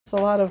It's a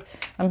lot of,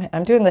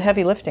 I'm doing the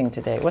heavy lifting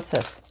today. What's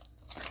this?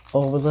 Oh,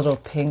 little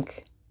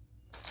pink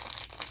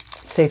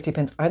safety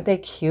pins. Aren't they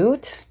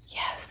cute?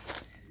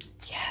 Yes.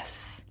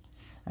 Yes.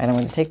 All right, I'm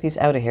going to take these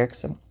out of here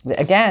because,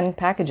 again,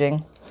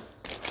 packaging.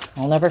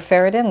 I'll never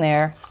ferret in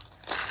there.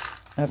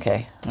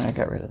 Okay, I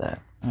got rid of that.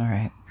 All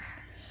right.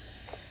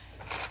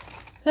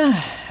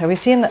 Are we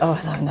seeing the... Oh,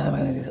 I love another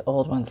one of these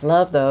old ones.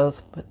 Love those.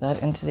 Put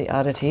that into the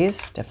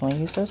oddities. Definitely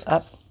use those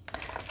up.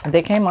 And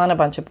they came on a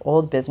bunch of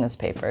old business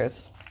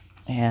papers.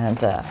 And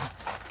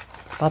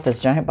bought this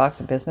giant box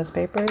of business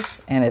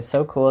papers. And it's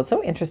so cool. It's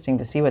so interesting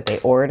to see what they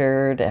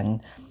ordered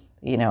and,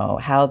 you know,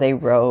 how they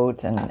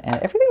wrote. And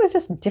everything was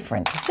just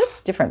different.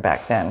 Just different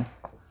back then.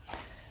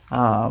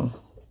 Oh,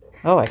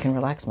 I can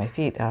relax my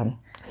feet.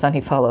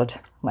 Sonny followed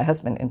my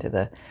husband into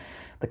the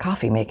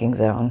coffee making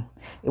zone,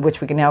 which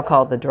we can now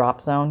call the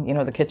drop zone. You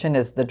know, the kitchen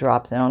is the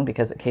drop zone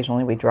because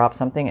occasionally we drop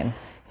something and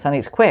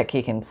Sonny's quick.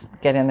 He can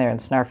get in there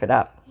and snarf it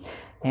up.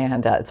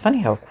 And it's funny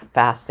how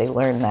fast they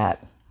learn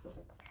that.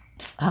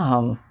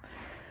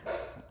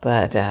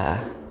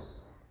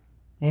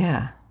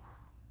 Yeah.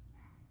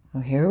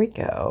 Well, here we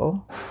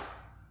go.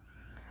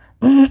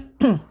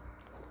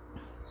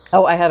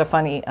 Oh, I had a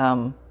funny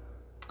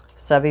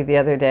subby the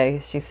other day.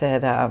 She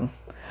said, I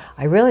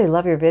really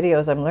love your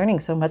videos. I'm learning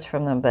so much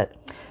from them, but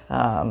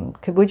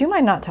would you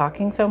mind not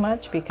talking so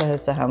much?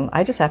 Because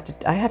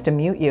I have to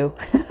mute you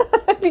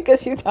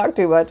because you talk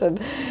too much. And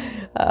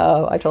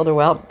I told her,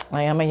 well,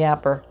 I am a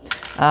yapper.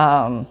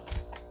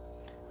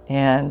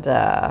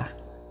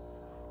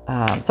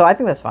 So I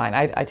think that's fine.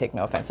 I take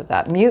no offense at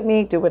that. Mute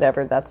me, do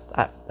whatever. That's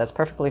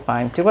perfectly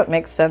fine. Do what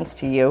makes sense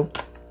to you.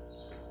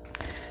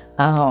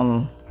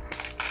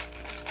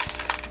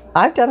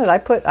 I've done it. I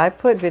put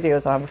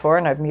videos on before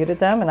and I've muted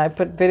them, and I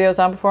put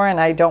videos on before and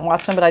I don't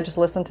watch them, but I just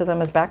listen to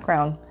them as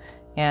background,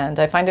 and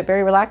I find it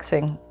very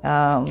relaxing.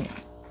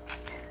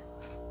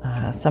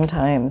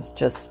 Sometimes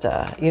just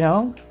you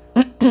know,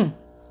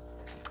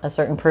 a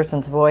certain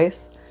person's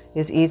voice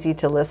is easy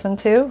to listen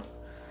to,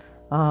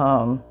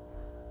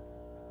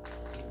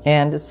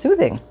 and it's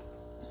soothing.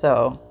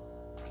 So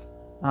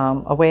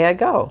away I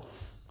go,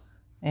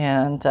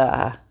 and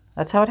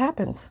that's how it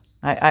happens.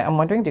 I'm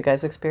wondering, do you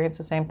guys experience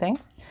the same thing?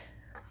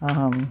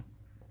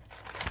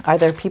 Are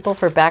there people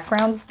for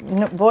background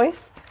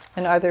voice,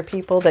 and are there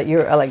people that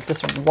you're like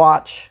just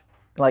watch,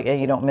 like,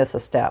 and you don't miss a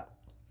step?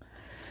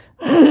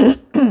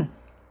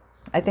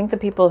 I think the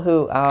people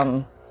who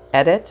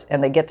edit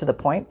and they get to the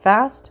point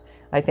fast,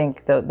 I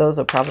think those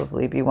will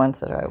probably be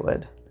ones that I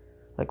would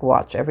like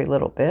watch every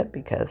little bit,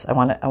 because I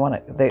want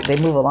to, they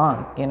move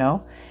along, you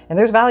know, and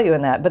there's value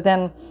in that. But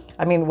then,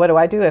 I mean, what do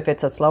I do if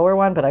it's a slower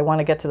one, but I want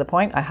to get to the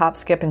point? I hop,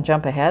 skip, and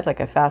jump ahead, like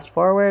I fast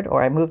forward,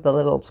 or I move the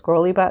little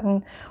scrolly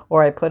button,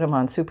 or I put them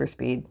on super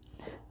speed,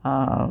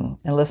 and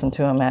listen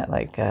to them at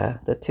like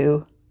the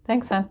 2.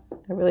 Thanks, son.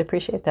 I really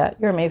appreciate that.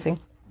 You're amazing.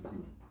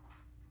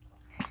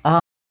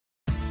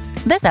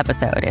 This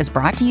episode is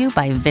brought to you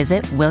by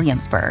Visit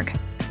Williamsburg.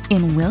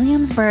 In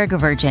Williamsburg,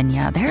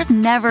 Virginia, there's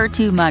never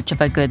too much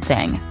of a good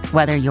thing.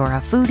 Whether you're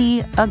a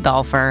foodie, a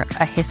golfer,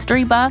 a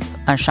history buff,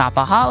 a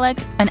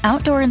shopaholic, an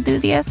outdoor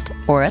enthusiast,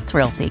 or a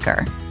thrill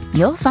seeker,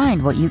 you'll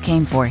find what you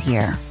came for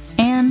here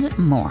and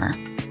more.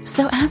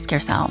 So ask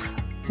yourself,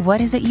 what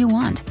is it you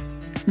want?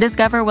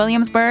 Discover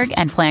Williamsburg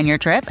and plan your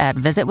trip at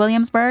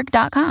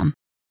visitwilliamsburg.com.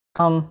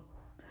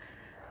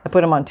 I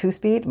put them on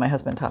 2-speed. My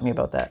husband taught me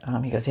about that.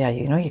 He goes, yeah,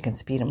 you know, you can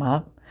speed them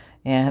up.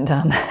 And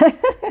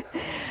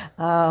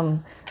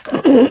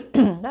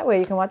that way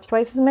you can watch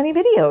twice as many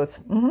videos.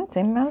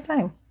 Same amount of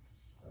time.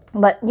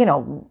 But, you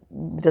know,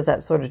 does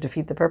that sort of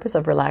defeat the purpose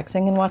of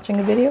relaxing and watching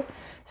a video?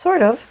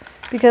 Sort of.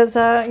 Because,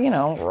 you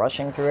know,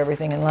 rushing through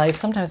everything in life,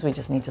 sometimes we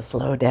just need to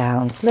slow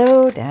down.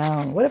 Slow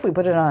down. What if we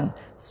put it on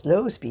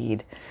slow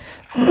speed?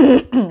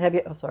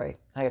 Oh, sorry.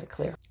 I got to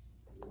clear.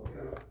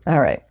 All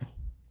right.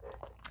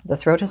 The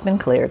throat has been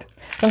cleared.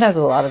 Sometimes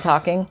with a lot of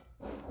talking,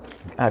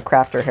 a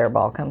crafter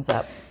hairball comes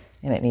up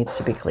and it needs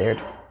to be cleared.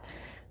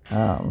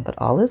 But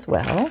all is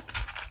well.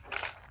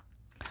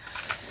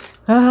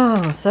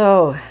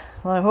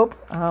 Well, I hope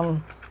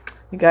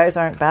you guys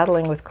aren't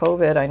battling with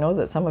COVID. I know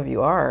that some of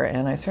you are,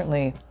 and I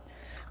certainly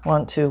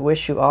want to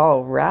wish you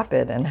all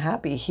rapid and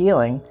happy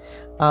healing,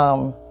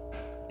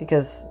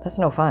 because that's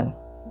no fun.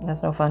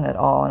 That's no fun at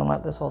all. I don't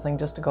want this whole thing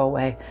just to go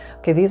away.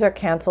 Okay, these are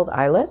canceled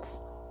eyelets,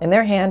 and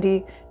they're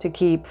handy to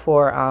keep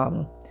for,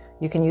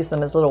 you can use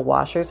them as little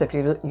washers if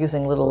you're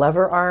using little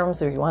lever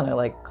arms, or you want to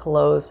like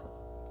close.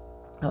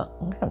 Oh,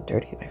 look how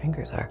dirty my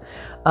fingers are.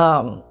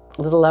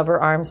 Little lever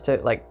arms to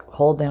like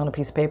hold down a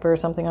piece of paper or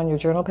something on your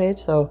journal page.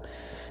 So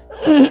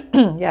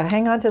yeah,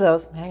 hang on to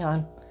those. Hang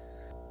on.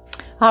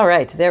 All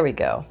right, there we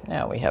go.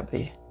 Now we have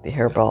the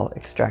hairball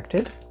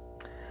extracted.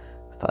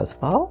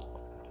 Fuzzball.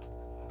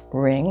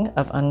 Ring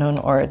of unknown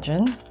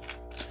origin.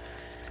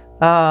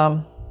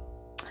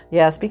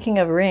 Yeah, speaking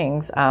of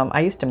rings, I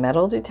used to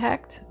metal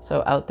detect.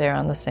 So out there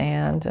on the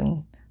sand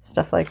and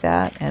stuff like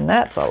that. And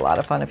that's a lot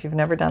of fun if you've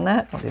never done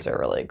that. Oh, these are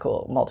really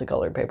cool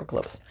multicolored paper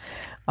clips.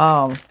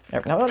 No,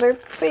 they're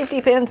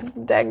safety pins.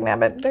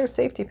 Dagnabbit, they're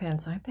safety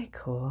pins. Aren't they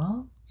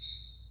cool?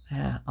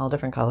 Yeah, all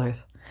different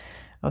colors.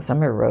 Oh,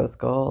 some are rose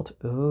gold.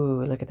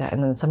 Ooh, look at that.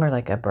 And then some are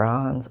like a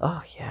bronze.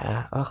 Oh,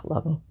 yeah. Oh,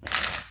 love them.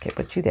 Okay,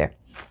 put you there.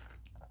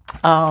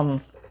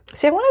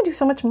 See, I want to do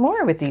so much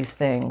more with these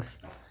things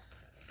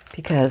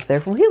because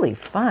they're really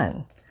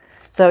fun.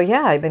 So,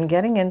 yeah, I've been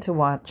getting into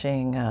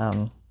watching...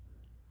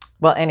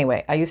 well,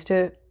 anyway, I used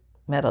to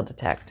metal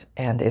detect,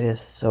 and it is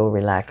so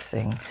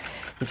relaxing.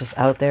 You're just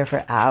out there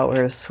for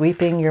hours,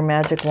 sweeping your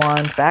magic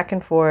wand back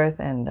and forth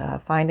and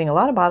finding a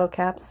lot of bottle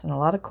caps and a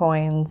lot of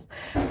coins.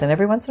 Then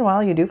every once in a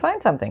while, you do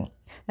find something.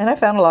 And I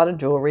found a lot of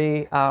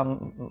jewelry.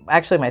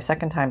 Actually, my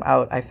second time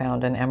out, I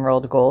found an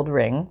emerald gold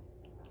ring.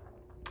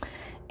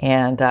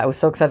 And I was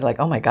so excited, like,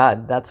 oh my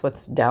God, that's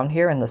what's down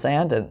here in the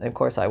sand. And of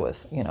course, I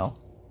was,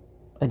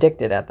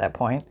 addicted at that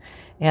point.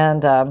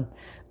 And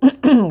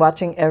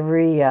watching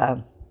every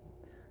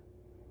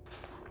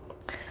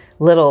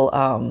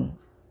little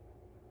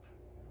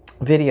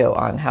video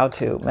on how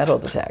to metal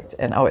detect,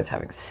 and always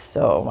having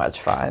so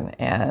much fun.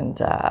 And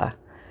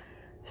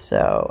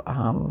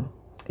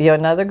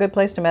another good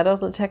place to metal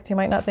detect you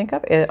might not think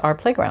of are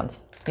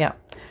playgrounds. Yeah.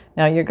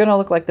 Now, you're going to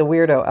look like the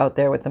weirdo out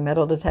there with the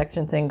metal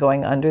detection thing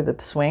going under the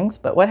swings.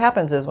 But what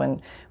happens is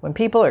when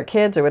people or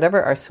kids or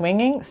whatever are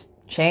swinging,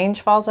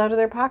 change falls out of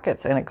their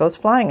pockets and it goes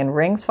flying and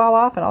rings fall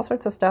off and all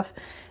sorts of stuff.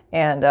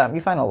 And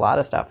you find a lot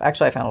of stuff.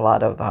 Actually, I found a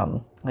lot of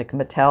like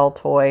Mattel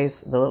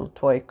toys, the little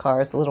toy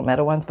cars, the little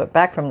metal ones, but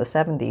back from the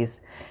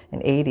 70s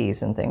and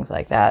 80s and things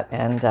like that.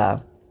 And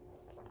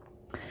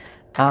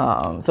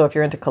so if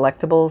you're into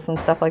collectibles and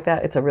stuff like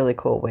that, it's a really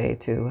cool way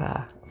to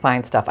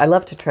find stuff. I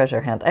love to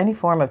treasure hunt, any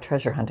form of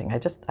treasure hunting.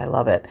 I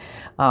love it.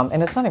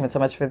 And it's not even so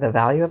much for the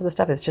value of the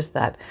stuff. It's just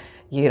that,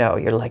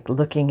 you're like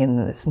looking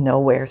in this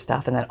nowhere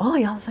stuff and then,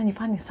 all of a sudden you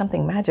find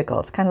something magical.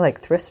 It's kind of like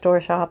thrift store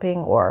shopping,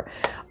 or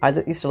I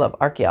used to love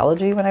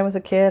archaeology when I was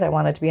a kid. I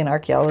wanted to be an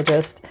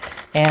archaeologist.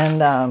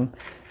 And I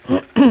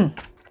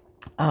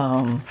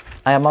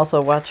am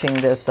also watching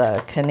this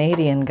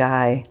Canadian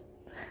guy.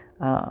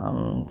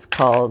 It's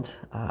called,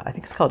 I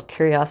think it's called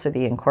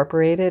Curiosity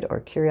Incorporated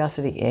or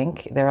Curiosity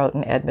Inc. They're out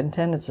in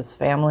Edmonton. It's his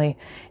family.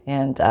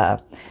 And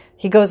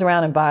he goes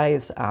around and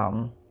buys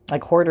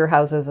like hoarder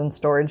houses and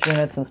storage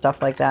units and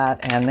stuff like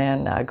that. And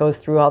then goes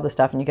through all the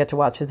stuff, and you get to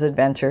watch his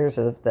adventures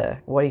of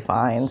what he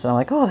finds. And I'm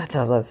like, oh,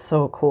 that's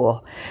so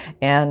cool.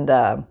 And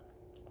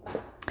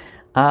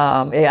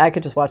I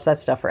could just watch that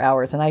stuff for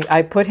hours. And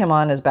I put him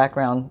on as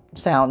background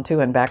sound too,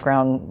 and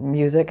background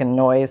music and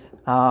noise,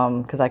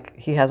 because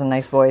he has a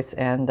nice voice.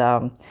 And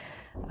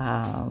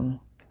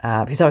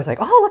he's always like,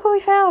 oh, look what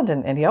we found.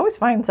 And he always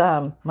finds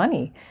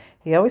money.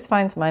 He always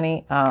finds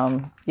money,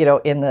 in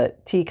the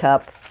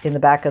teacup, in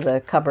the back of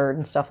the cupboard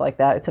and stuff like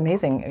that. It's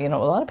amazing. A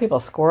lot of people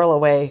squirrel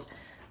away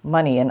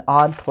money in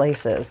odd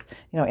places,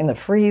 in the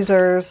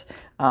freezers,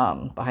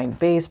 behind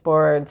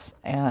baseboards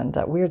and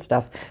weird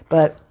stuff.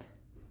 But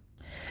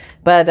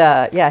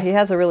he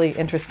has a really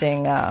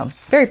interesting,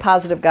 very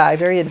positive guy,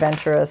 very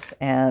adventurous,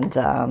 and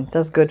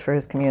does good for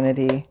his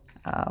community.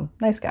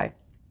 Nice guy.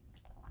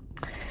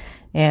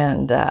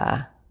 And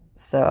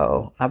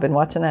so I've been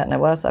watching that, and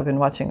I've been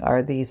watching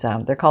these,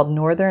 they're called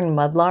Northern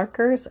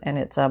Mudlarkers, and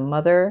it's a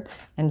mother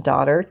and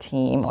daughter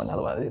team. Oh,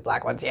 another one of these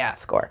black ones. Yeah,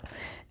 score.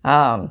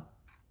 And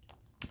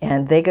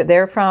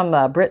they're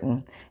from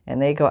Britain,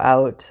 and they go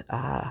out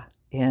on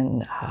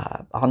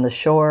the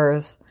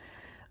shores,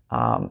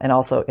 and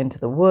also into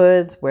the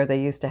woods where they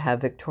used to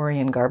have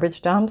Victorian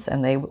garbage dumps,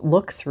 and they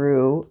look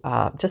through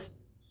just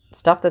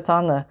stuff that's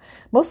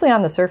mostly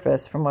on the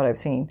surface from what I've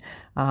seen.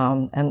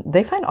 And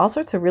they find all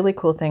sorts of really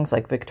cool things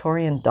like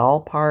Victorian doll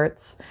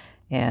parts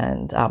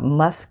and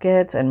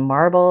muskets and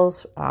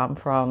marbles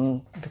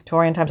from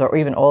Victorian times or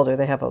even older.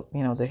 They have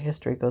the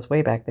history goes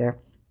way back there.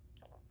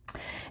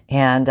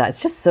 And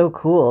it's just so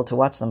cool to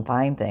watch them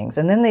find things.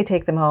 And then they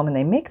take them home and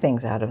they make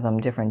things out of them,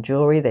 different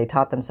jewelry. They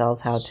taught themselves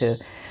how to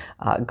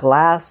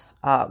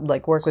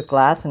work with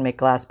glass and make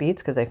glass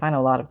beads, because they find a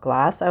lot of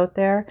glass out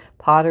there,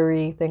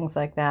 pottery, things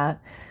like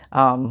that,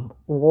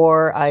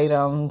 war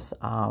items,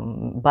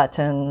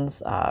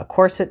 buttons,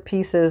 corset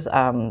pieces,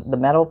 the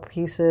metal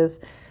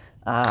pieces.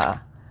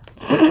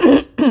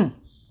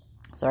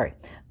 Sorry.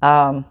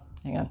 Hang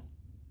on.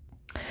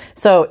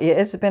 So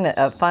it's been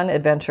a fun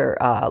adventure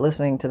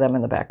listening to them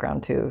in the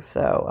background too.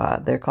 So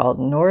they're called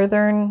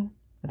Northern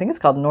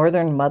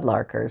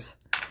Mudlarkers.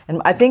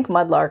 And I think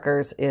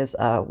mudlarkers is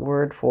a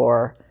word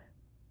for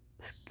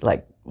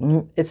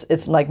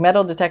it's like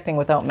metal detecting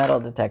without metal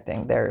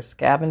detecting. They're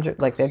scavenger,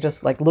 they're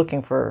just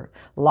looking for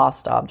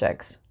lost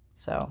objects.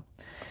 So,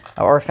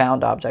 or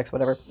found objects,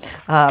 whatever.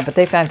 But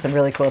they found some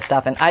really cool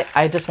stuff. And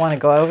I just want to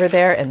go over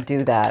there and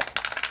do that.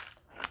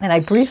 And I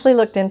briefly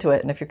looked into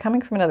it, and if you're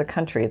coming from another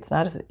country, it's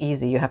not as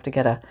easy. You have to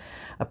get a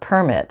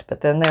permit.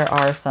 But then there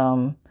are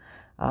some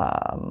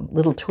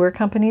little tour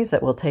companies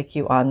that will take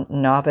you on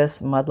novice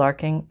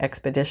mudlarking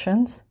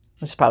expeditions,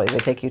 which is probably they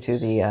take you to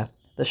the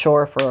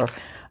shore for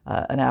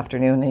an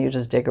afternoon, and you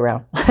just dig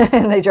around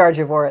and they charge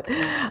you for it.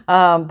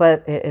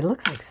 But it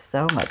looks like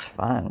so much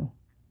fun.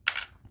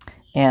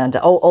 And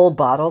old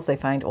bottles, they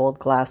find old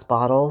glass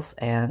bottles,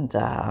 and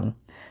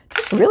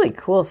just really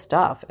cool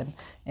stuff.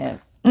 And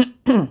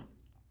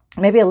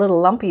maybe a little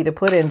lumpy to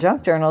put in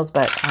junk journals,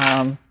 but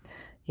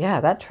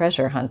yeah, that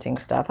treasure hunting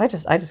stuff, I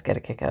just get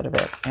a kick out of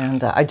it.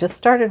 And I just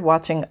started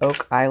watching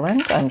Oak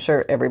Island. I'm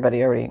sure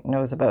everybody already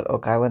knows about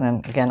Oak Island,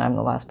 and again, I'm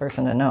the last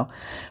person to know.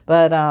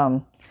 But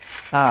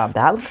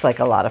that looks like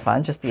a lot of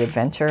fun, just the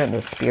adventure and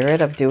the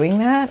spirit of doing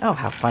that. Oh,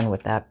 how fun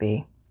would that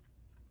be?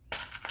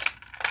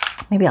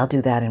 Maybe I'll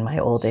do that in my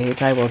old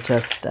age. I will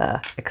just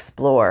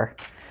explore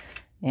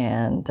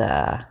and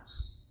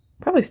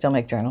probably still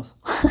make journals.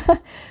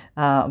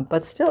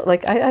 But still,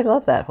 like, I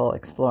love that whole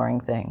exploring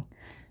thing.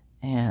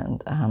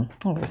 And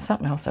there's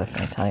something else I was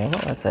going to tell you.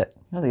 What was it?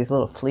 You know, these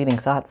little fleeting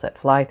thoughts that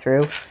fly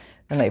through,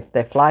 and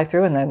they fly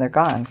through and then they're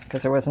gone,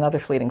 because there was another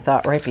fleeting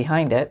thought right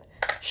behind it,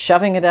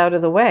 shoving it out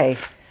of the way.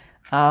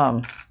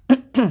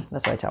 That's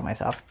what I tell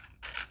myself.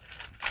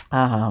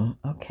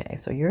 Okay,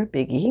 so you're a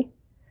biggie.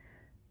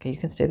 Okay, you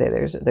can stay there.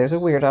 There's a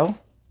weirdo.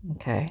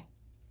 Okay.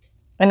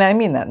 And I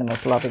mean that in the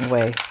most loving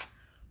way.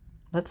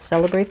 Let's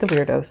celebrate the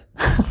weirdos.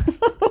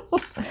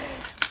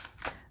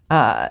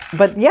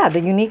 But yeah,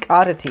 the unique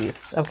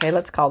oddities. Okay,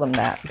 let's call them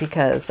that,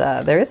 because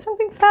there is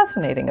something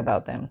fascinating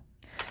about them.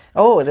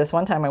 Oh, this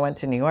one time I went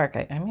to New York.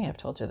 I may have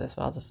told you this,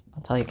 but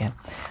I'll tell you again.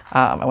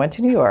 I went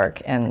to New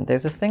York, and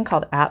there's this thing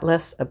called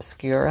Atlas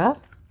Obscura,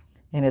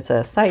 and it's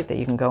a site that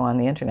you can go on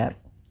the internet.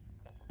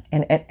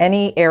 And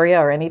any area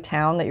or any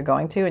town that you're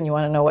going to, and you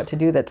want to know what to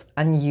do that's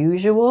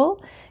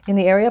unusual in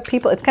the area,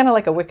 it's kind of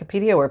like a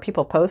Wikipedia where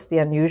people post the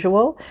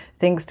unusual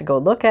things to go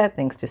look at,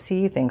 things to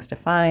see, things to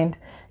find.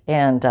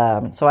 And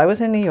so I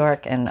was in New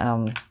York, and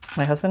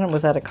my husband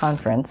was at a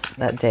conference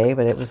that day,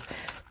 but it was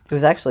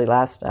actually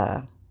last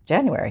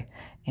January.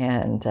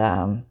 And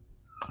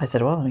I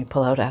said, well, let me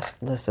pull out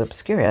Atlas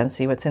Obscura and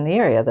see what's in the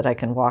area that I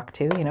can walk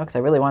to, because I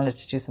really wanted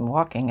to do some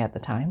walking at the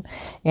time.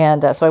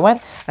 And so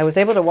I was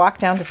able to walk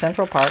down to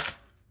Central Park,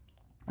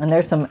 and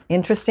there's some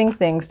interesting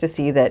things to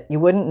see that you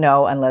wouldn't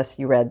know unless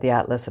you read the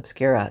Atlas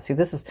Obscura. See,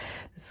 this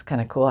is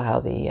kind of cool how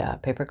the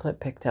paperclip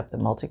picked up the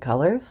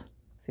multicolors.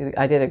 See,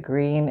 I did a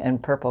green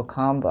and purple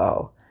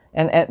combo.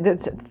 And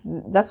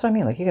that's what I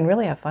mean. Like, you can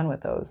really have fun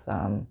with those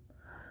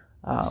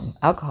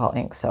alcohol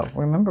inks. So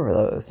remember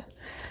those.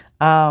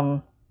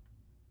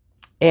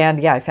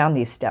 And yeah, I found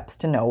these steps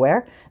to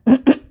nowhere.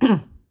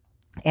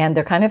 And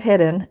they're kind of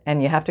hidden,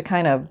 and you have to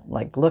kind of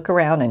like look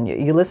around, and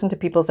you listen to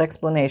people's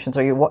explanations,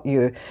 or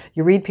you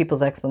read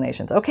people's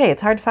explanations. Okay,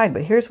 it's hard to find,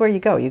 but here's where you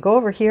go. You go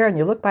over here and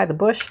you look by the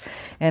bush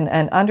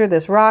and under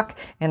this rock,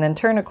 and then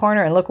turn a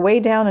corner and look way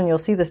down, and you'll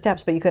see the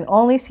steps. But you can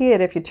only see it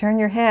if you turn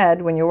your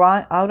head when you're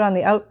out on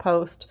the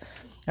outpost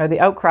or the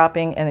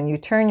outcropping, and then you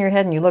turn your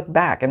head and you look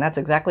back. And that's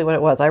exactly what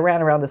it was. I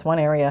ran around this one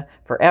area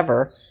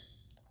forever.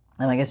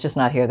 I'm like, it's just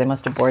not here. They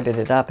must have boarded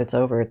it up. It's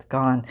over. It's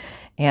gone.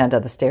 And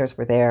the stairs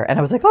were there. And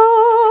I was like,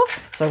 oh!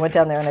 So I went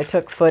down there and I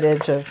took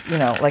footage of,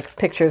 like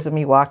pictures of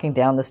me walking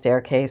down the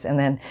staircase. And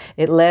then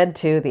it led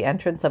to the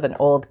entrance of an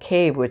old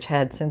cave, which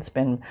had since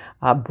been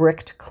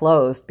bricked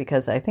closed,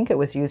 because I think it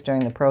was used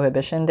during the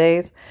Prohibition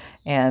days.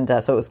 And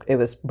so it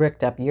was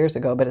bricked up years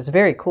ago, but it's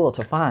very cool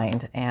to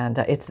find. And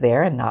it's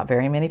there, and not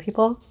very many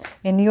people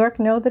in New York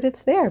know that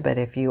it's there. But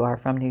if you are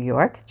from New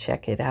York,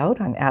 check it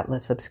out on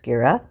Atlas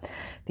Obscura,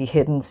 the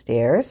hidden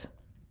stairs.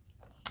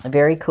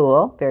 Very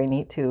cool, very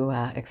neat to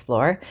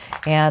explore,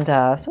 and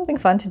something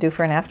fun to do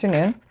for an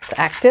afternoon. It's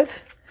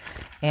active,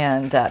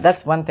 and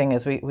that's one thing,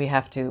 is we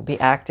have to be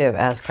active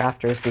as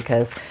crafters,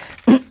 because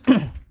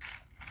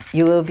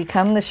you will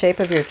become the shape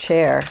of your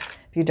chair if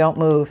you don't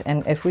move.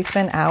 And if we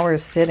spend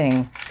hours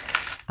sitting,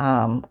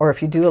 or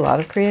if you do a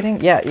lot of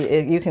creating,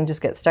 you can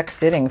just get stuck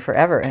sitting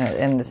forever,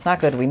 and it's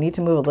not good. We need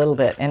to move a little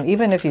bit. And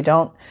even if you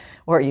don't,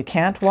 or you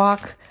can't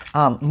walk,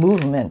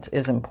 movement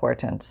is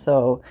important.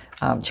 So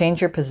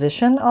change your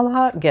position a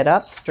lot, get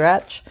up,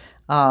 stretch,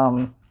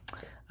 or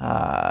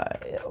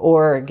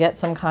get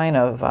some kind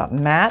of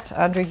mat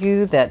under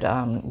you that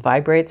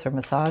vibrates or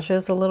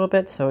massages a little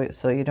bit,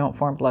 so you don't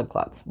form blood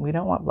clots. We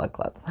don't want blood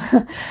clots.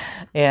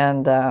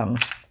 And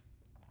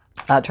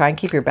try and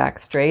keep your back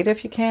straight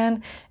if you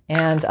can,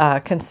 and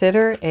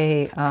consider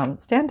a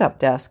stand-up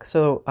desk.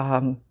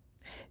 So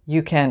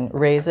you can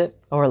raise it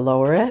or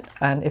lower it,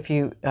 and if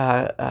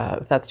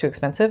that's too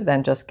expensive,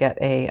 then just get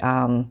a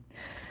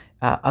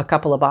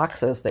couple of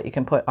boxes that you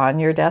can put on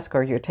your desk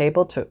or your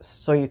table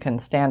so you can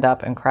stand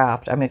up and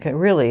craft. I mean, it can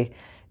really,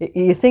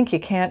 you think you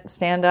can't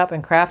stand up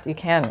and craft, you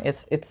can.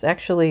 It's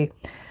actually,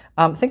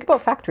 think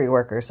about factory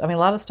workers. I mean, a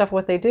lot of stuff,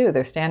 what they do,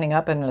 they're standing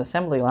up in an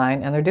assembly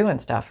line and they're doing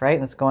stuff, right?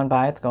 And it's going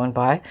by.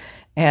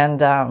 And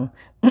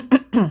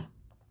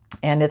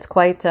And it's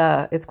quite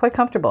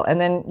comfortable.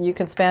 And then you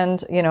can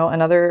spend,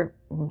 another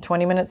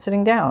 20 minutes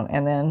sitting down,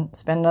 and then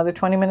spend another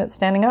 20 minutes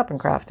standing up and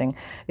crafting.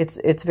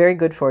 It's very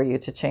good for you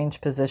to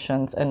change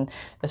positions, and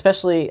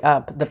especially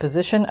the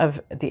position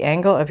of the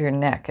angle of your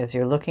neck as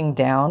you're looking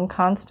down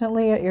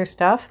constantly at your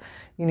stuff.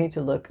 You need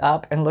to look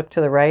up and look to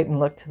the right and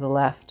look to the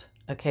left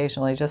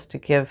occasionally, just to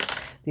give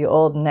the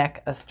old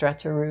neck a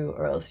stretcheroo,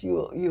 or else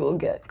you will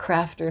get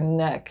crafter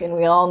neck. And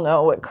we all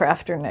know what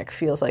crafter neck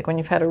feels like when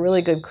you've had a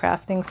really good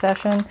crafting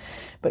session,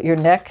 but your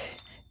neck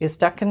is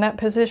stuck in that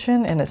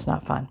position, and it's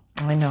not fun.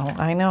 I know.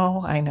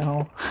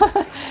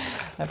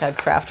 I've had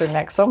crafter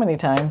neck so many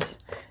times.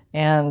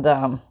 And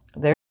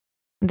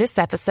This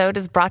episode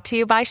is brought to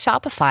you by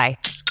Shopify.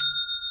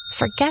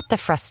 Forget the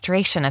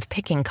frustration of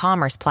picking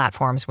commerce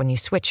platforms when you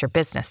switch your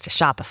business to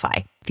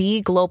Shopify,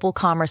 the global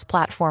commerce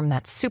platform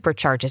that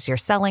supercharges your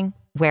selling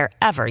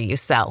wherever you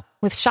sell.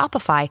 With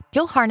Shopify,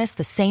 you'll harness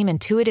the same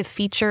intuitive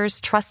features,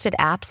 trusted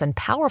apps, and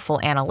powerful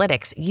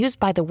analytics used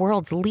by the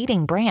world's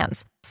leading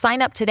brands.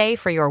 Sign up today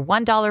for your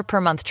 $1 per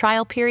month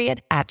trial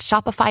period at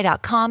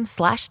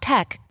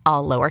shopify.com/tech,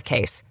 all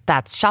lowercase.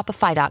 That's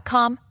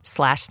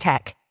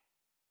shopify.com/tech.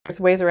 There's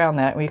ways around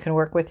that where you can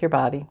work with your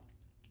body.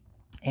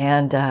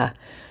 And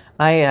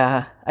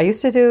I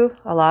used to do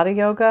a lot of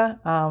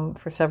yoga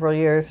for several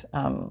years.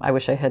 I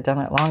wish I had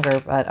done it longer,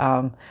 but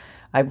I'm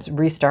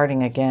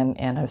restarting again,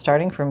 and I'm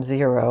starting from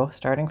zero,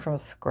 starting from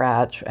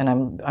scratch. And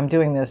I'm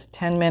doing this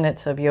 10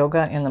 minutes of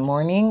yoga in the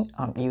morning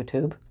on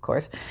YouTube, of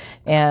course.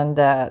 And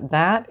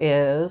that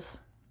is,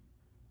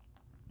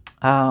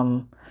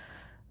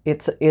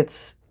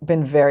 it's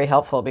been very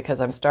helpful,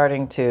 because I'm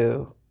starting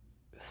to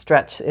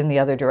stretch in the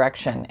other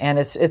direction. And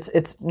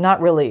it's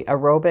not really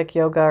aerobic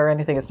yoga or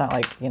anything. It's not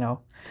like,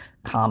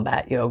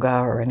 combat yoga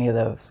or any of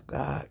those,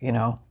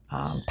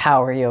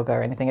 power yoga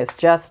or anything. It's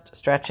just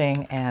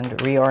stretching and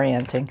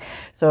reorienting.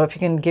 So if you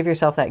can give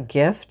yourself that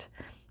gift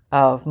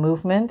of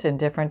movement in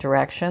different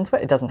directions,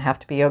 but it doesn't have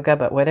to be yoga,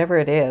 but whatever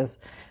it is,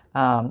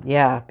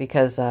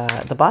 because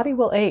the body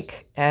will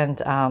ache.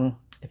 And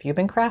if you've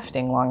been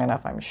crafting long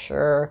enough, I'm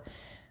sure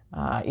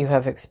you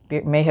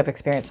may have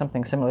experienced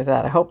something similar to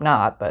that. I hope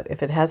not, but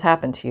if it has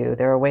happened to you,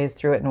 there are ways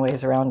through it and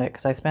ways around it,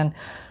 because I spend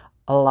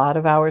a lot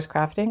of hours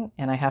crafting,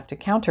 and I have to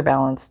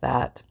counterbalance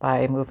that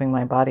by moving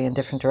my body in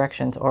different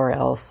directions, or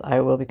else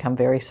I will become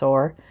very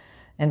sore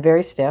and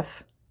very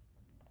stiff.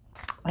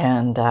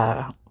 And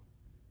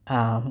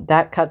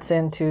that cuts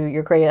into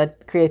your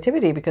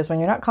creativity, because when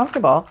you're not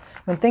comfortable,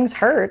 when things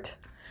hurt,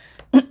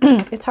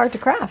 it's hard to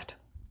craft.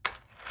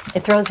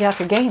 It throws you off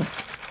your game.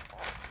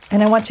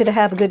 And I want you to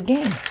have a good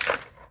game.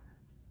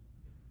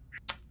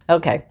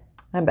 Okay,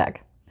 I'm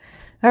back.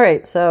 All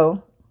right,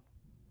 so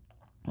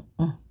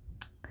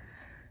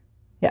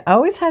yeah, I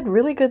always had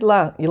really good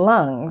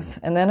lungs.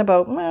 And then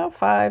about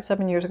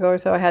 5-7 years ago or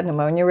so, I had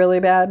pneumonia really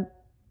bad.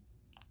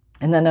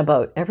 And then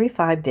about every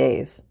 5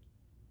 days,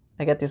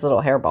 I get these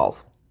little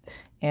hairballs.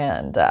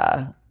 And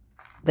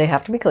they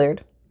have to be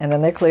cleared. And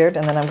then they're cleared,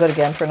 and then I'm good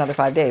again for another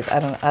 5 days. I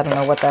don't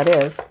know what that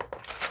is.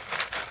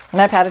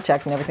 And I've had it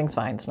checked, and everything's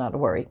fine. It's not a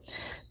worry.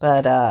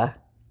 But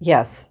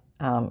yes,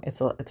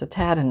 it's a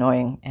tad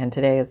annoying. And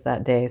today is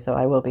that day. So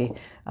I will be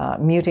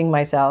muting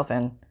myself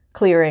and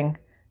clearing.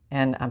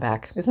 And I'm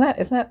back.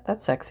 Isn't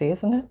that sexy,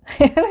 isn't it?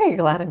 I'm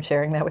glad I'm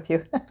sharing that with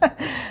you.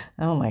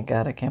 Oh my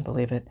God, I can't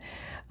believe it.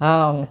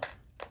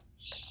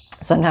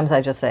 Sometimes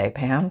I just say,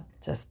 Pam,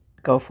 just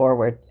go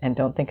forward and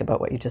don't think about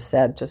what you just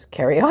said. Just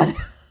carry on.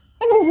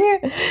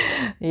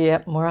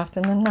 Yep, more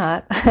often than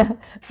not.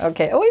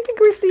 Okay. Oh, I think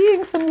we're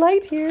seeing some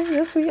light here.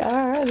 Yes, we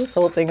are. This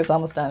whole thing is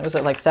almost done. Was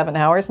it like 7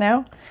 hours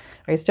now?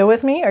 Are you still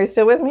with me?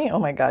 Oh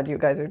my God, you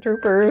guys are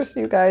troopers.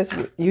 You guys,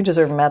 you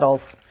deserve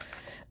medals.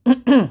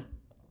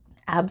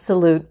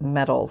 Absolute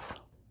medals.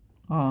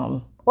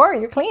 Or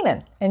you're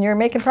cleaning and you're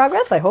making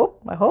progress. I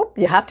hope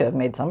you have to have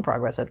made some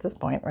progress at this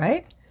point,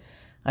 right?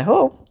 I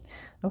hope.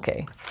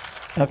 Okay,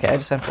 I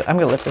just have to, I'm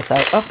going to lift this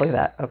out. Oh, look at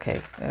that. Okay,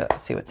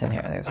 let's see what's in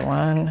here. There's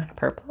one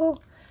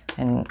purple,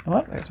 and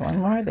there's one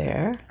more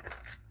there.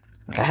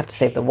 Okay, I have to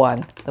save the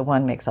one. The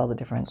one makes all the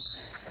difference.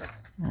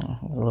 A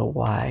little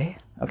Y.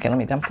 Okay, let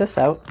me dump this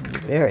out.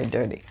 Very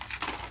dirty.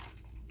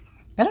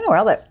 I don't know where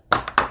all that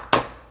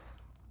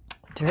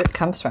dirt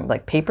comes from.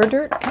 Like paper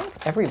dirt comes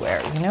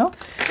everywhere,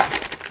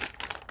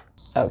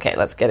 Okay,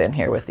 let's get in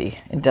here with the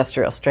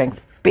industrial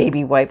strength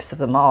baby wipes of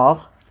them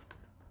all.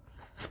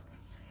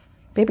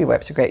 Baby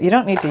wipes are great. You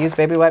don't need to use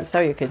baby wipes,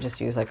 though. You could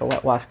just use like a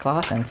wet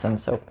washcloth and some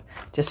soap.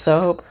 Just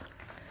soap,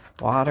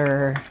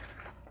 water,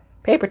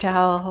 paper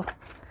towel,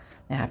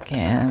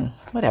 napkin,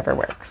 whatever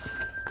works.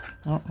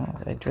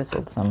 I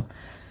drizzled some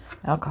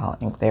alcohol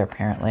ink there,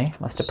 apparently.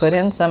 Must have put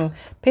in some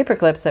paper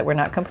clips that were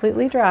not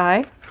completely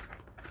dry.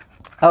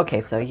 Okay,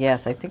 so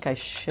yes, I think I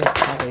should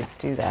probably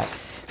do that.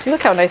 See,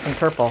 look how nice and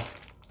purple,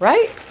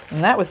 right?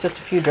 And that was just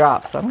a few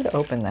drops, so I'm going to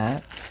open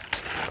that.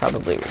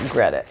 Probably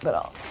regret it, but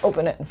I'll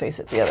open it and face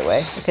it the other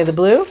way. Okay, the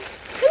blue. Yeah,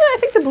 I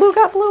think the blue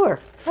got bluer.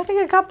 I think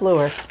it got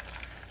bluer.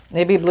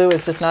 Maybe blue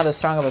is just not as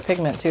strong of a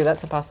pigment, too.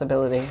 That's a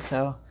possibility.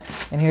 So,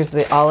 and here's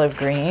the olive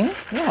green.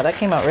 Yeah, that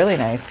came out really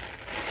nice.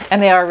 And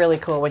they are really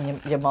cool when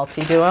you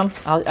multi-do them.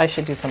 I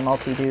should do some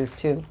multi-dos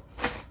too.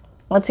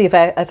 Let's see, if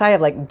I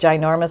have like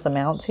ginormous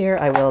amounts here,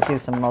 I will do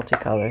some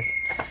multicolors.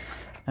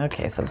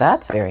 Okay, so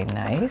that's very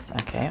nice.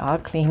 Okay, all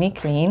cleany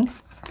clean.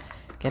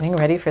 Getting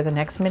ready for the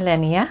next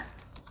millennia.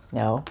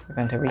 No, we're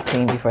going to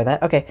re-clean before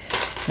that. Okay,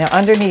 now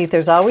underneath,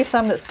 there's always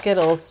some that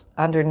skittles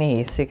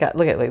underneath. So you got,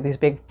 look at like, these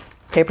big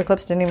paper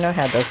clips, didn't even know I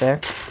had those there.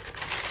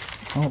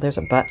 Oh, there's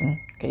a button.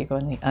 Okay, you go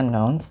in the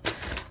unknowns.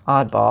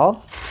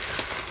 Oddball.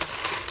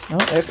 Oh,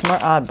 there's some more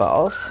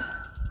oddballs.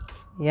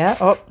 Yeah,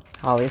 oh,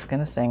 Holly's going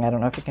to sing. I don't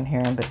know if you can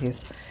hear him, but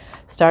he's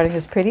starting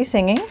his pretty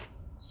singing.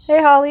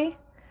 Hey, Holly.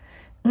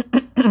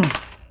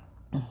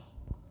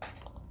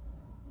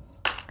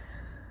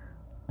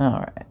 All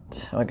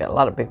right, we got a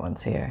lot of big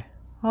ones here.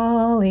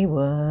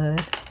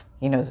 Hollywood.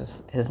 He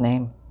knows his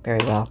name very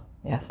well.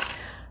 Yes.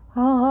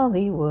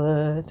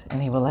 Hollywood.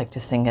 And he will like to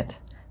sing it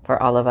for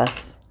all of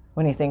us.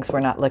 When he thinks we're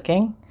not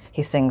looking,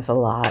 he sings a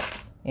lot.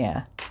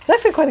 Yeah. He's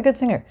actually quite a good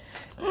singer.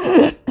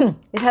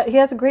 He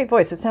has a great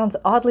voice. It sounds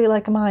oddly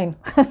like mine.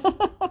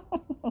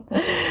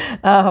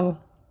 And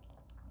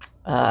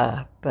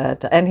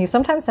he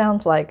sometimes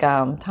sounds like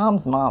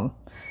Tom's mom.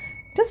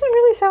 He doesn't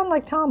really sound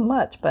like Tom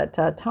much, but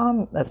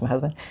Tom, that's my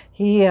husband,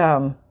 he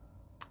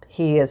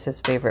is his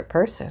favorite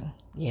person.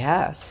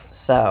 Yes.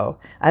 So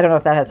I don't know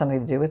if that has something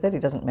to do with it. He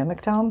doesn't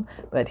mimic Tom,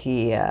 but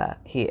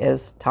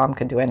Tom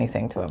can do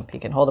anything to him. He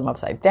can hold him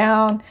upside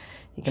down.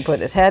 He can put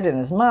his head in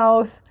his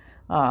mouth,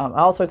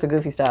 all sorts of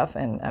goofy stuff.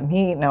 And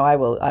I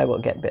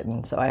will get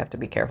bitten, so I have to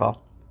be careful.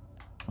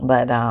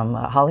 But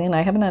Holly and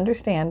I have an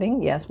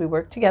understanding. Yes, we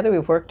work together.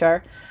 We've worked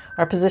our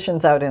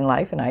positions out in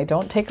life, and I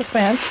don't take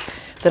offense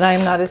that I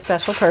am not a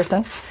special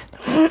person.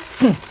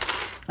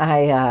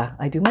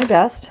 I do my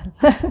best.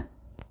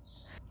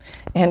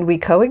 And we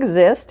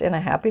coexist in a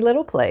happy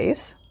little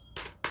place.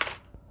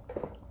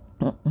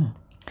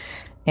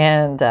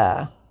 And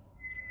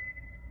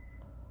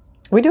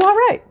we do all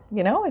right.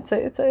 You know, it's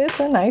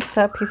a nice,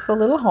 peaceful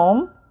little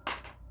home.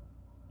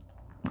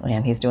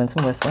 And he's doing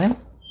some whistling.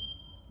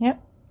 Yep.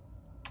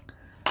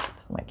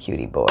 Just my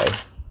cutie boy.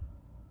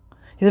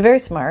 He's very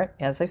smart.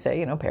 As I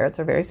say, parrots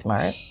are very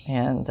smart.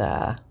 And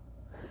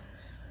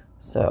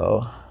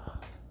so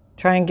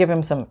try and give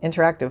him some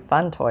interactive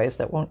fun toys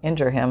that won't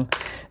injure him.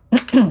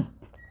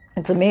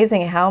 It's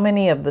amazing how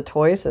many of the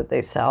toys that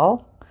they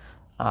sell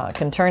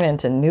can turn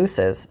into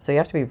nooses. So you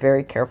have to be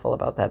very careful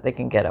about that. They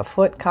can get a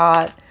foot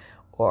caught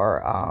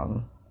or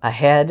a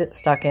head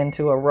stuck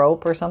into a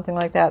rope or something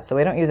like that. So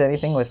we don't use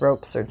anything with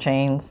ropes or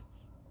chains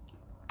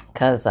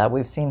because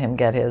we've seen him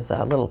get his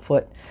little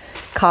foot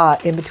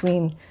caught in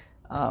between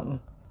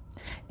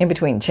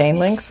chain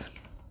links.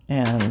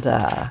 And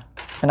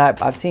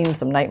I've seen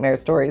some nightmare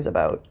stories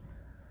about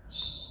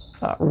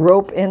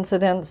rope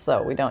incidents,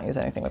 so we don't use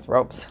anything with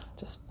ropes.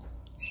 Just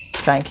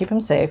try and keep him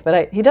safe.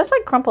 But he does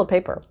like crumpled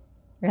paper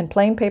and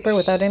plain paper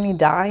without any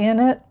dye in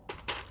it.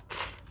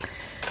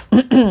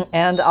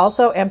 And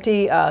also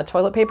empty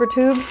toilet paper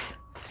tubes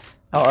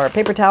or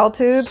paper towel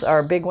tubes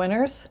are big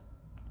winners.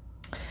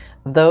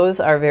 Those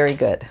are very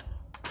good.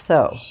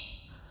 So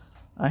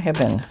I have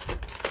been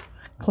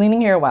cleaning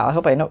here a while. I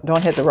hope I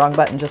don't hit the wrong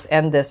button, just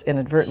end this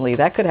inadvertently.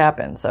 That could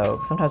happen.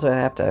 So sometimes I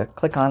have to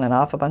click on and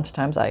off a bunch of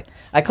times. I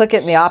click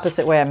it in the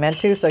opposite way I meant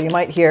to. So you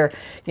might hear,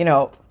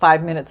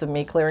 5 minutes of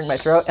me clearing my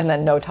throat and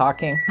then no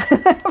talking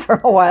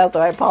for a while. So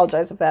I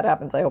apologize if that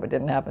happens. I hope it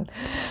didn't happen.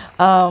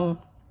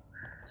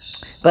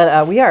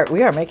 But we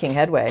are making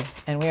headway,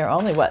 and we are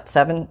only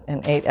 7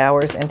 and 8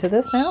 hours into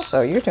this now.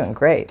 So you're doing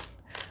great.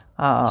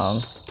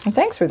 And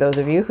thanks for those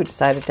of you who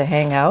decided to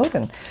hang out.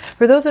 And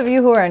for those of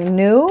you who are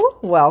new,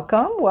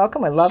 welcome.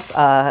 I love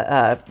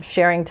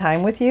sharing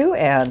time with you.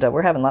 And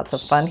we're having lots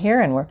of fun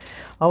here. And we're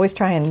always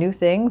trying new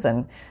things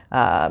and,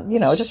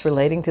 just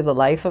relating to the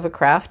life of a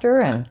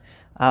crafter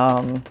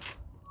and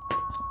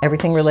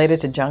everything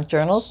related to junk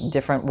journals,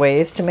 different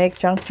ways to make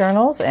junk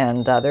journals.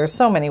 And there are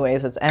so many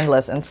ways. It's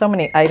endless and so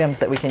many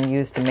items that we can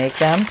use to make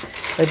them.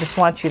 I just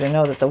want you to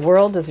know that the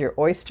world is your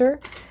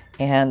oyster.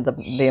 And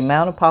the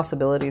amount of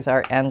possibilities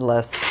are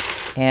endless.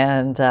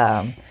 And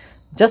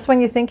just when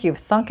you think you've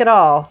thunk it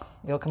all,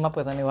 you'll come up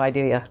with a new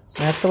idea.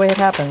 That's the way it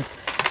happens.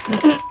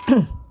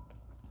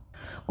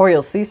 Or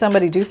you'll see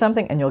somebody do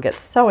something and you'll get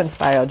so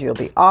inspired you'll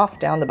be off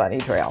down the bunny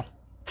trail.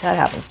 That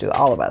happens to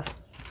all of us.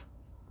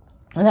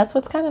 And that's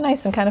what's kind of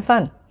nice and kind of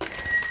fun.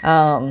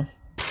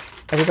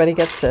 Everybody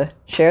gets to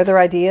share their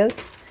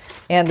ideas.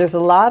 And there's a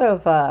lot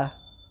of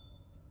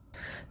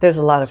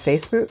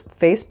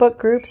Facebook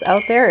groups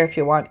out there if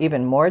you want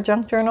even more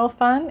junk journal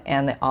fun,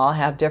 and they all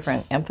have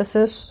different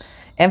emphases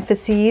and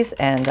focuses.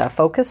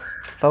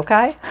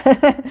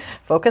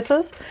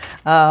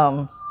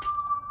 Our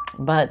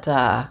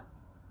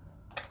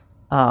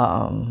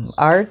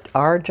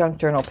junk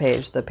journal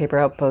page, the Paper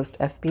Outpost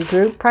FB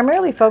group,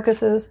 primarily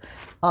focuses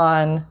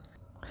on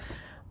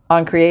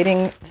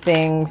creating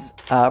things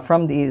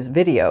from these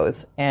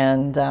videos.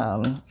 And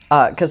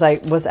because I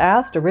was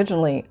asked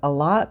originally a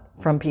lot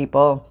from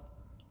people,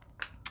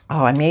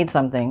 I made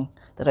something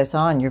that I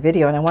saw in your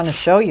video, and I want to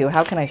show you.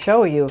 How can I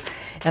show you?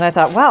 And I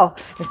thought, well,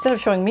 instead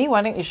of showing me,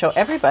 why don't you show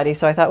everybody?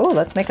 So I thought, oh,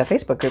 let's make a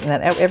Facebook group, and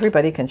that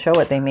everybody can show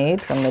what they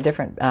made from the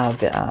different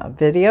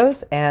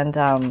videos, and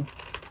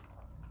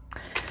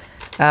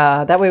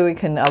that way we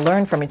can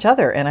learn from each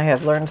other. And I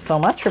have learned so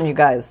much from you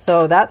guys.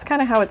 So that's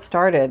kind of how it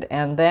started.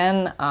 And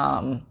then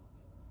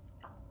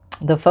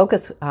the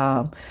focus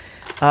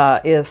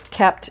is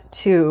kept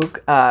to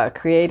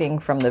creating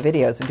from the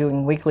videos,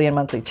 doing weekly and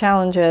monthly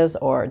challenges,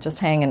 or just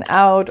hanging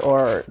out,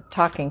 or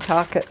talking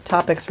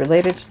topics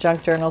related to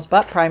junk journals,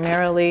 but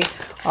primarily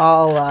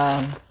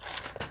all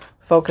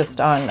focused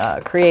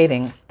on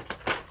creating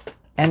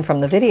and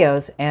from the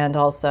videos. And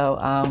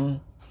also,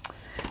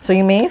 so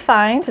you may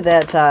find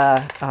that,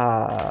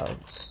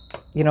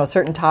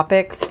 certain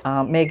topics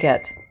may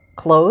get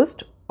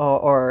closed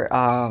or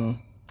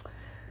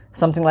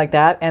something like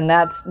that. And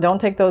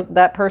don't take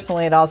that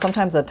personally at all.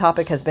 Sometimes a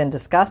topic has been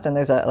discussed and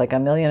there's a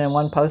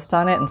 1,000,001 posts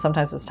on it. And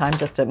sometimes it's time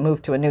just to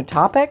move to a new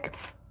topic,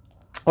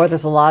 or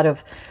there's a lot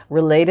of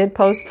related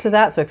posts to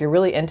that. So if you're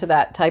really into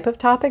that type of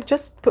topic,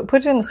 just put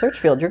it in the search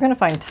field. You're going to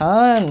find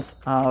tons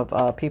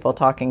of people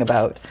talking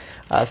about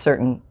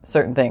certain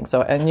things.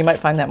 So, and you might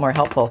find that more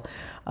helpful.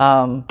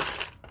 So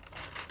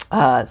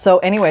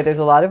anyway, there's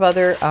a lot of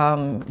other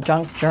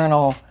junk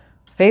journal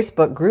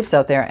Facebook groups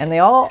out there, and they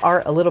all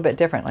are a little bit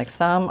different. Like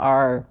some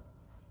are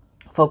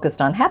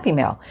focused on happy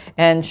mail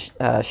and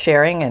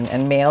sharing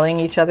and mailing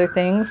each other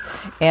things.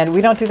 And we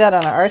don't do that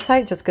on our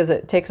site just because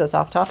it takes us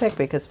off topic,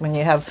 because when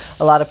you have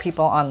a lot of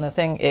people on the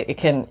thing,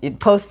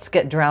 posts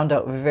get drowned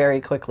out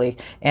very quickly,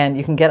 and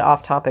you can get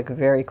off topic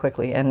very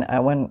quickly. And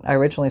when I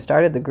originally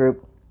started the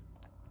group,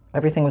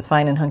 everything was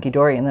fine and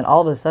hunky-dory, and then all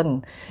of a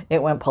sudden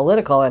it went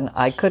political, and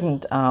I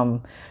couldn't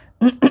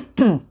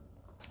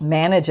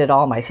manage it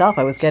all myself.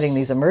 I was getting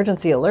these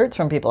emergency alerts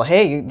from people.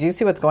 Hey, do you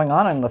see what's going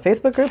on in the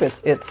Facebook group?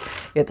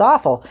 It's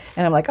awful.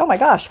 And I'm like, oh my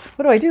gosh,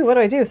 what do I do? What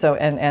do I do? So,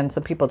 and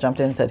some people jumped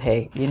in and said,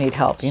 hey, you need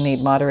help. You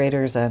need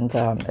moderators and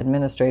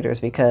administrators,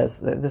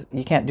 because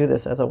you can't do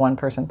this as a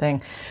one-person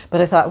thing. But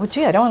I thought, well,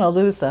 gee, I don't want to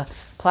lose the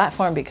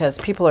platform, because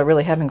people are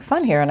really having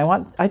fun here, and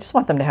I just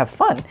want them to have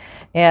fun.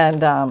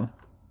 And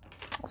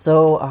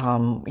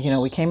so,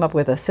 we came up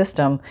with a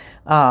system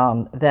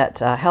that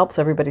helps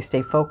everybody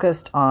stay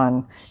focused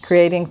on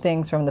creating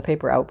things from the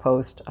Paper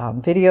Outpost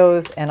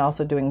videos, and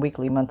also doing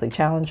weekly, monthly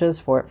challenges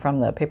from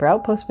the Paper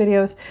Outpost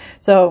videos.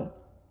 So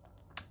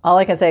all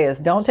I can say is,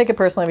 don't take it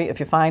personally if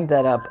you find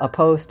that a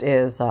post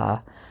is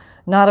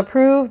not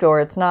approved, or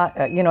it's not,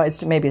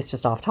 maybe it's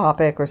just off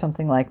topic or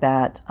something like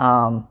that.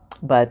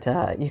 But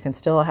you can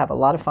still have a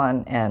lot of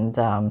fun. And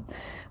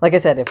like I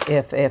said,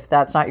 if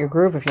that's not your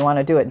groove, if you want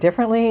to do it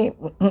differently,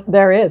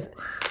 there is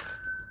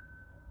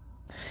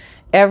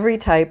every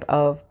type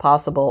of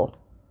possible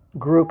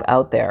group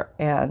out there.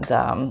 And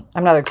I'm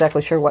not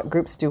exactly sure what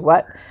groups do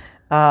what,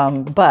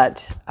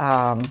 but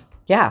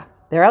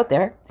they're out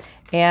there.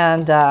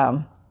 And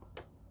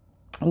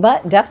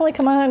but definitely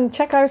come on and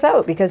check ours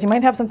out, because you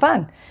might have some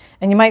fun.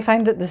 And you might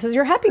find that this is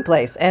your happy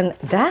place. And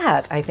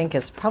that, I think,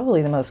 is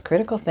probably the most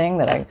critical thing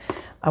that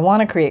I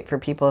want to create for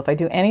people. If I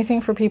do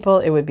anything for people,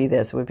 it would be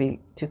this. It would be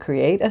to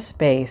create a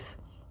space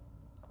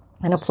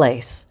and a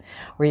place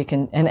where you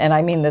can, and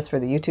I mean this for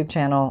the YouTube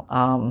channel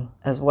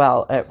as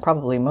well,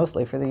 probably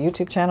mostly for the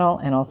YouTube channel,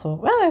 and also,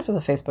 for the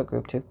Facebook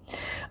group too,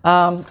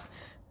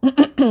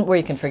 where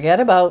you can forget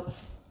about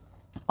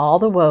all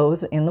the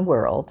woes in the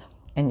world,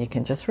 and you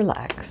can just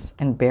relax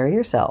and bury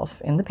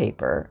yourself in the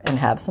paper and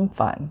have some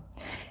fun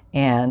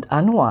and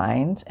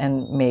unwind,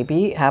 and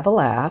maybe have a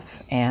laugh,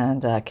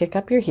 and kick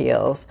up your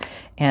heels,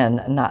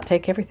 and not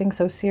take everything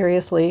so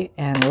seriously,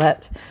 and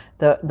let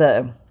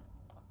the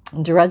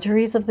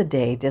drudgeries of the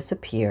day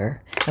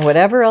disappear, and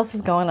whatever else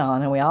is going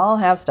on, and we all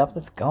have stuff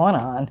that's going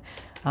on,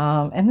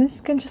 and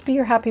this can just be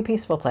your happy,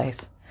 peaceful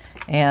place.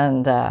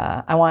 And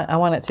I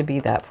want it to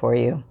be that for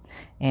you.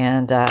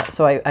 And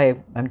so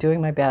I'm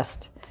doing my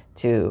best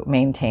to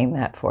maintain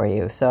that for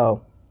you.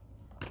 So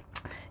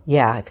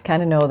yeah, if you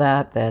kind of know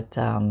that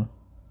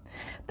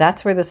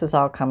that's where this is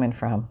all coming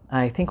from.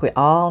 I think we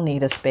all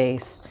need a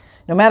space,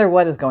 no matter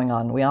what is going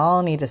on. We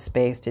all need a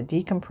space to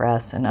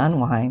decompress and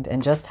unwind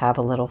and just have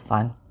a little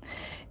fun.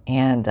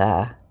 And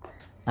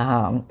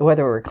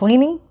whether we're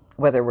cleaning,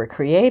 whether we're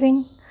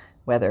creating,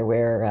 whether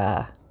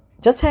we're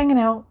just hanging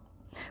out,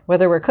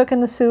 whether we're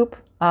cooking the soup.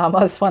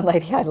 This one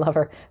lady, I love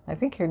her. I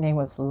think her name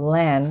was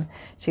Len.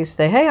 She'd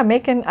say, hey,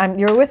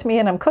 you're with me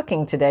and I'm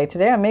cooking today.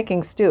 Today I'm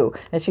making stew.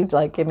 And she'd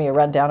give me a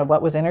rundown of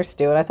what was in her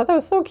stew. And I thought that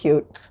was so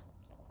cute,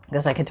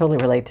 because I can totally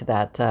relate to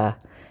that.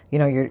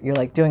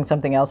 You're doing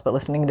something else but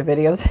listening to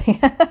videos.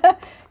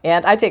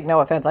 And I take no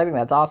offense. I think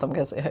that's awesome,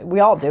 because we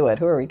all do it.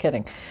 Who are we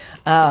kidding?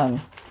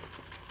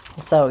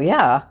 So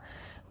yeah.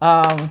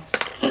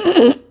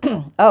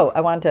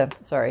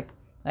 Sorry,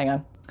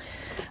 hang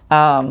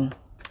on.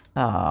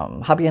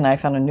 Hubby and I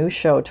found a new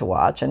show to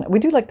watch, and we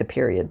do like the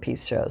period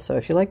piece shows. So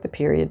if you like the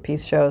period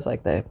piece shows,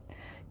 like the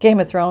Game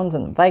of Thrones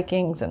and the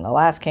Vikings and the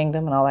Last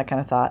Kingdom and all that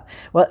kind of thought.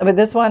 Well, but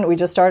this one we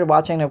just started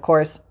watching. Of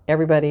course,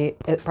 everybody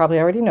probably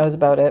already knows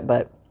about it,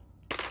 but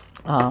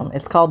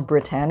It's called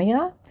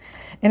Britannia.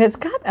 And it's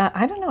got,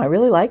 I don't know, I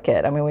really like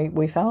it. I mean,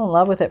 we fell in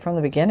love with it from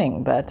the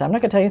beginning, but I'm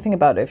not going to tell you anything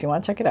about it. If you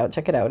want to check it out,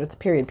 check it out. It's a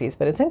period piece,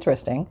 but it's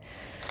interesting.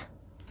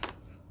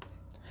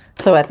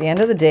 So at the end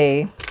of the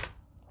day,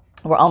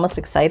 we're almost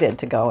excited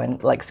to go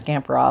and like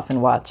scamper off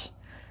and watch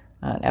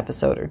an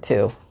episode or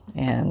two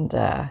and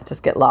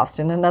just get lost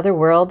in another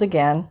world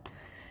again.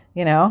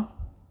 You know,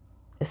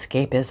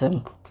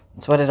 escapism.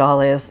 That's what it all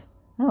is.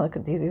 Oh, look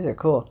at these. These are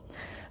cool.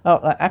 Oh,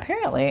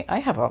 apparently I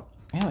have a,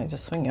 let me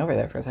just swing over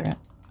there for a second.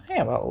 I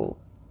have a,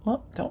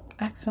 well, don't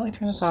accidentally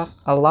turn this off.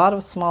 A lot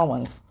of small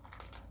ones.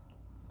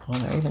 Oh,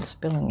 they're even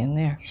spilling in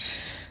there.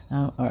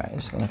 All right, I'm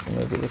just going to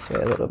move you this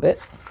way a little bit.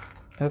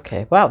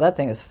 Okay. Wow, that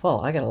thing is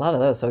full. I got a lot of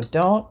those. So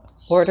don't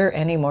order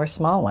any more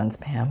small ones,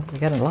 Pam. You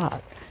got a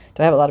lot.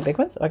 Do I have a lot of big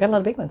ones? Oh, I got a lot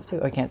of big ones too.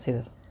 Oh, I can't see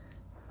this.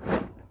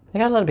 I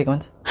got a lot of big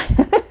ones.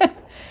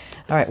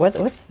 All right,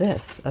 what's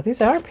this? Oh,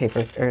 these are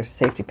paper or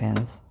safety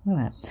pins. Look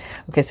at that.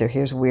 Okay, so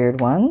here's weird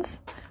ones.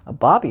 A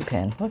bobby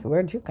pin. Look,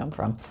 where did you come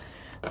from?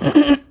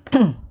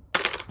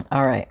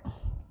 All right.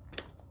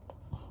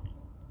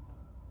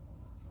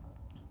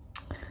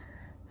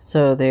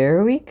 So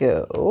there we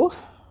go.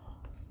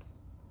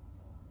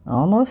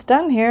 Almost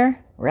done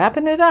here.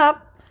 Wrapping it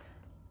up.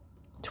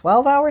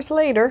 12 hours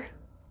later.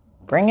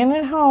 Bringing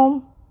it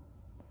home.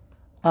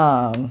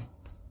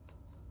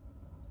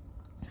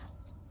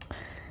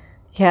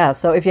 Yeah,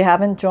 so if you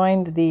haven't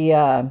joined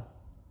the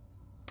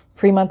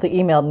free monthly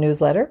email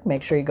newsletter,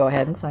 make sure you go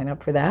ahead and sign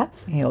up for that.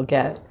 You'll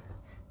get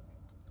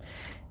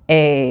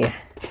a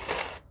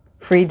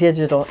free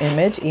digital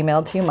image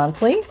emailed to you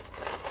monthly,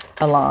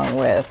 along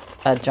with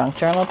a junk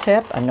journal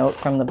tip, a note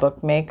from the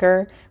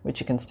bookmaker, which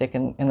you can stick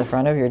in the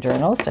front of your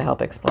journals to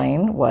help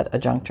explain what a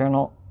junk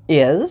journal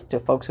is to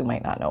folks who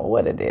might not know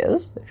what it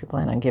is, if you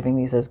plan on giving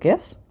these as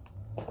gifts.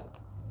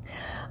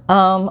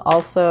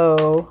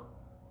 Also,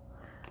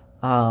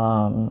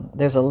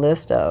 there's a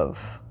list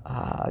of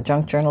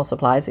junk journal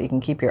supplies that you can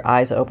keep your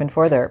eyes open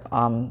for.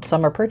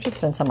 Some are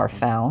purchased and some are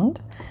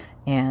found.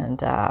 And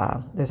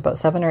there's about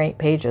 7 or 8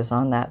 pages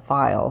on that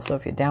file. So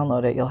if you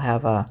download it, you'll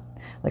have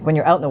like when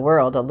you're out in the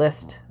world, a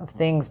list of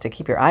things to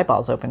keep your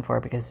eyeballs open for,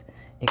 because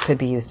it could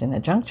be used in a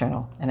junk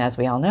journal. And as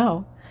we all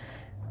know,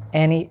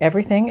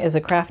 everything is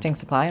a crafting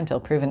supply until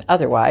proven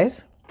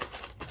otherwise.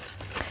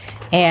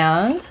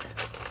 And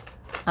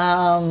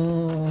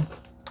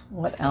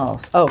what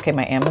else? Oh, okay,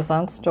 my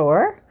Amazon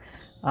store.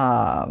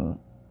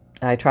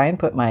 I try and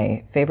put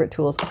my favorite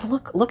tools.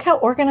 Oh, look how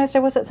organized I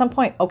was at some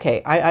point.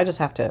 Okay, I just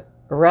have to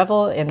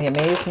revel in the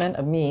amazement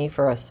of me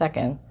for a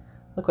second.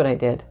 Look what I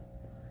did.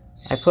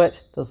 I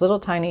put those little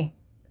tiny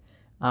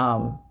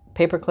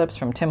paper clips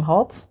from Tim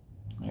Holtz.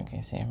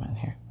 Okay, see them on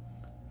here.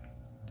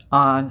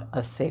 On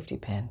a safety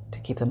pin to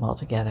keep them all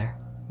together.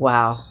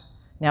 Wow.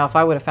 Now, if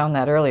I would have found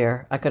that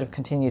earlier, I could have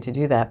continued to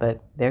do that,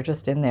 but they're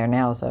just in there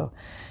now. So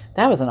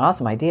that was an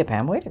awesome idea,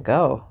 Pam. Way to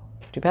go.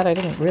 Too bad I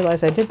didn't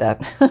realize I did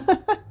that.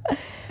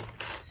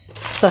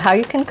 So how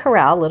you can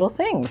corral little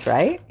things,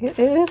 right? It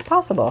is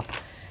possible.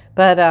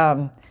 But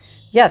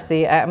yes,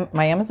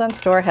 my Amazon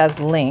store has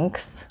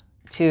links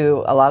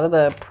to a lot of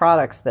the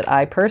products that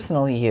I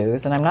personally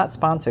use, and I'm not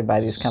sponsored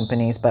by these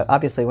companies, but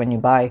obviously when you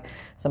buy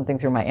something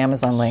through my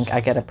Amazon link, I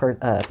get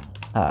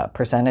a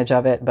percentage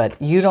of it,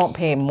 but you don't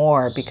pay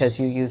more because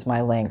you use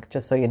my link,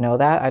 just so you know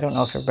that. I don't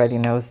know if everybody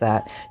knows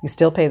that. You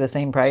still pay the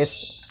same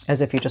price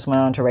as if you just went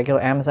on to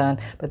regular Amazon,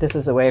 but this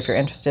is a way, if you're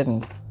interested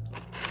in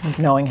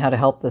knowing how to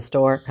help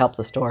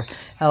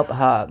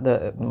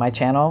my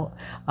channel,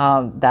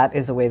 that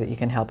is a way that you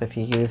can help if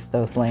you use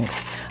those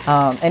links.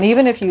 And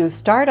even if you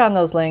start on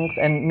those links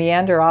and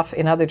meander off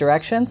in other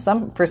directions,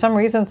 for some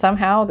reason,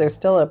 somehow, there's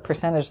still a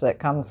percentage that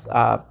comes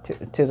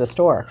to the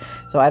store.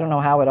 So I don't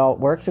know how it all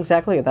works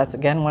exactly. That's,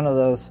 again, one of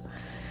those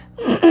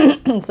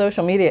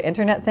social media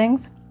internet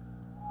things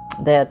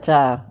that,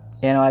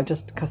 I've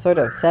just sort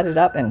of set it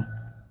up and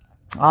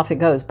off it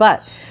goes.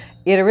 But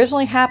it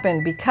originally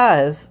happened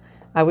because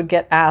I would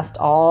get asked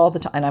all the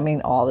time, and I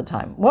mean all the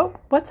time,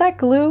 what's that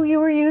glue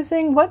you were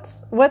using?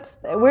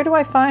 Where do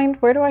I find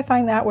that?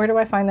 Where do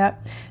I find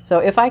that? So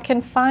if I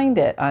can find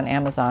it on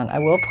Amazon, I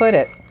will put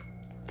it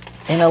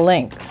in a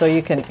link. So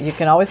you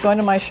can always go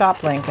into my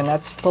shop link, and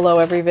that's below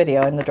every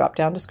video in the drop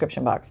down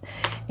description box,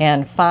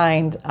 and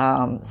find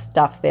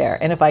stuff there.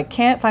 And if I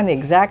can't find the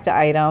exact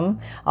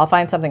item, I'll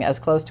find something as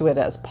close to it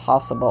as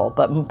possible.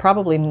 But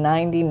probably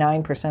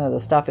 99% of the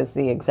stuff is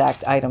the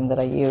exact item that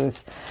I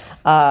use.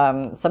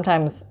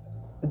 Sometimes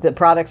the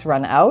products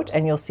run out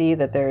and you'll see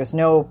that there's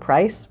no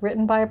price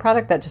written by a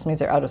product. That just means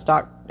they're out of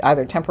stock,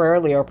 either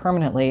temporarily or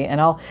permanently. And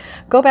I'll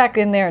go back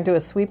in there and do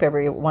a sweep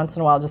every once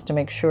in a while just to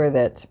make sure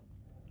that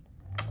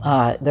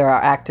there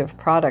are active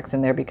products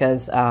in there,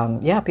 because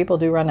people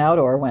do run out,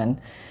 or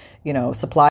when supply